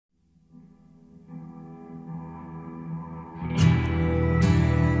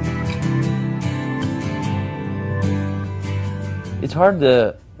It's hard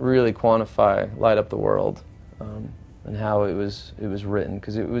to really quantify "Light Up the World" and how it was written,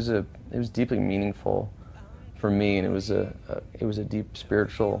 because it was deeply meaningful for me, and it was a deep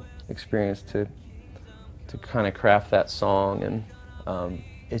spiritual experience to kind of craft that song. And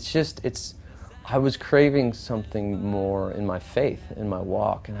I was craving something more in my faith, in my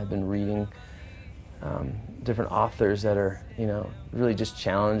walk, and I've been reading different authors that are, really just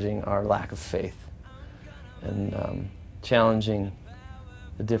challenging our lack of faith and challenging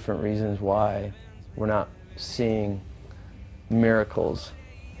the different reasons why we're not seeing miracles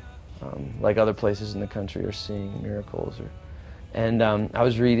like other places in the country are seeing miracles. And I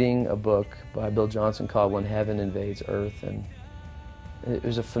was reading a book by Bill Johnson called "When Heaven Invades Earth," and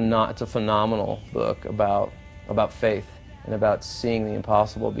it's a phenomenal book about faith and about seeing the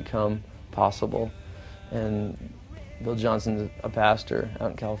impossible become possible. And Bill Johnson's a pastor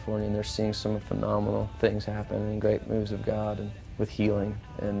out in California, and they're seeing some phenomenal things happen and great moves of God, and with healing,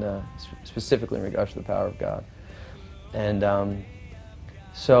 and specifically in regards to the power of God. And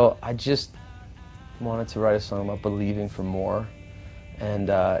so I just wanted to write a song about believing for more, and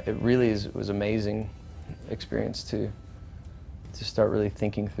it really was an amazing experience to start really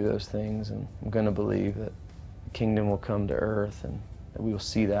thinking through those things. And I'm going to believe that the kingdom will come to earth, and that we will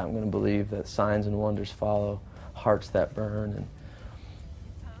see that. I'm going to believe that signs and wonders follow hearts that burn,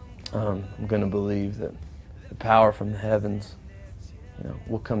 and I'm going to believe that the power from the heavens,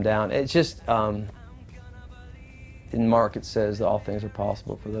 will come down. It's just in Mark it says that all things are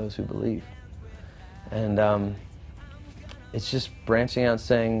possible for those who believe, and it's just branching out and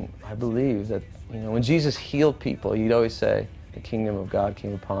saying, I believe that, when Jesus healed people, he'd always say, the kingdom of God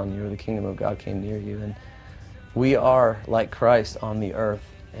came upon you, or the kingdom of God came near you. And we are like Christ on the earth,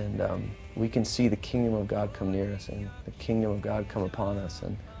 and we can see the kingdom of God come near us and the kingdom of God come upon us.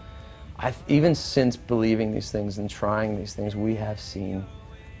 And even since believing these things and trying these things, we have seen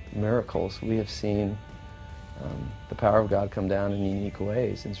miracles. We have seen the power of God come down in unique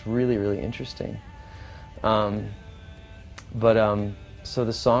ways. And it's really, really interesting. So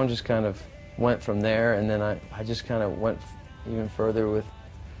the song just kind of went from there, and then I just kind of went even further with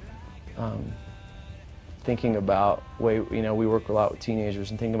thinking about we work a lot with teenagers,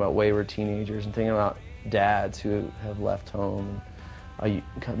 and thinking about wayward teenagers, and thinking about dads who have left home, and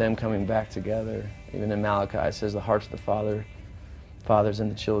them coming back together. Even in Malachi it says the hearts of the fathers and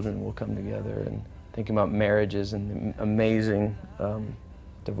the children will come together, and thinking about marriages and the amazing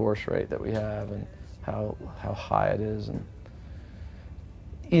divorce rate that we have, and how high it is. And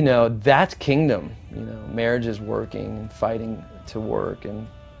that's kingdom. Marriage is working and fighting to work, and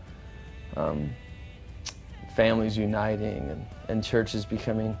families uniting, and churches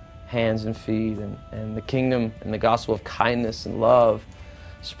becoming hands and feet, and the kingdom and the gospel of kindness and love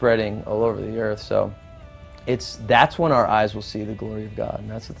spreading all over the earth. So that's when our eyes will see the glory of God, and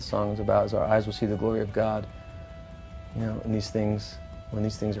that's what the song is about, is our eyes will see the glory of God, in these things. When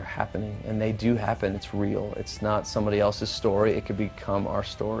these things are happening, and they do happen, it's real. It's not somebody else's story. It could become our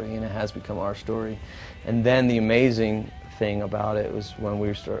story, and it has become our story. And then the amazing thing about it was when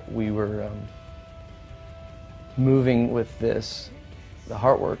we were moving with the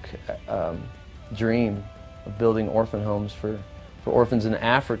Heartwork dream of building orphan homes for orphans in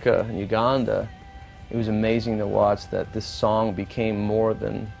Africa and Uganda. It was amazing to watch that this song became more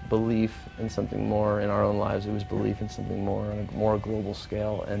than belief in something more in our own lives. It was belief in something more on a more global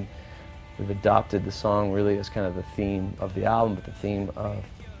scale. And we've adopted the song really as kind of the theme of the album, but the theme of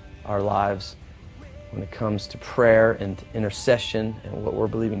our lives when it comes to prayer and intercession and what we're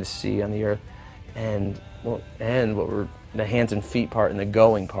believing to see on the earth, and what we're, the hands and feet part, and the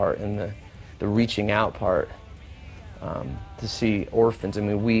going part, and the reaching out part, to see orphans. I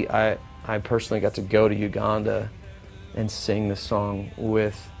mean, I personally got to go to Uganda and sing the song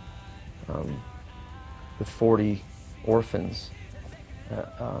with 40 orphans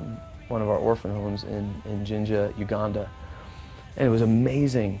at one of our orphan homes in Jinja, Uganda. And it was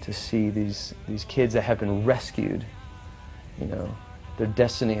amazing to see these kids that have been rescued. Their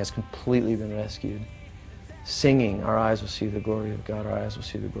destiny has completely been rescued. Singing, our eyes will see the glory of God, our eyes will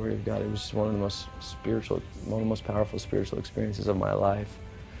see the glory of God. It was one of the most powerful spiritual experiences of my life,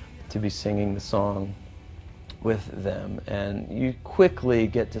 to be singing the song with them. And you quickly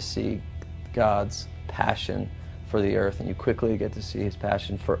get to see God's passion for the earth, and you quickly get to see his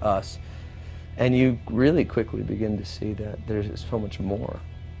passion for us. And you really quickly begin to see that there's so much more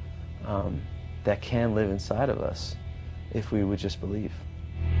that can live inside of us if we would just believe.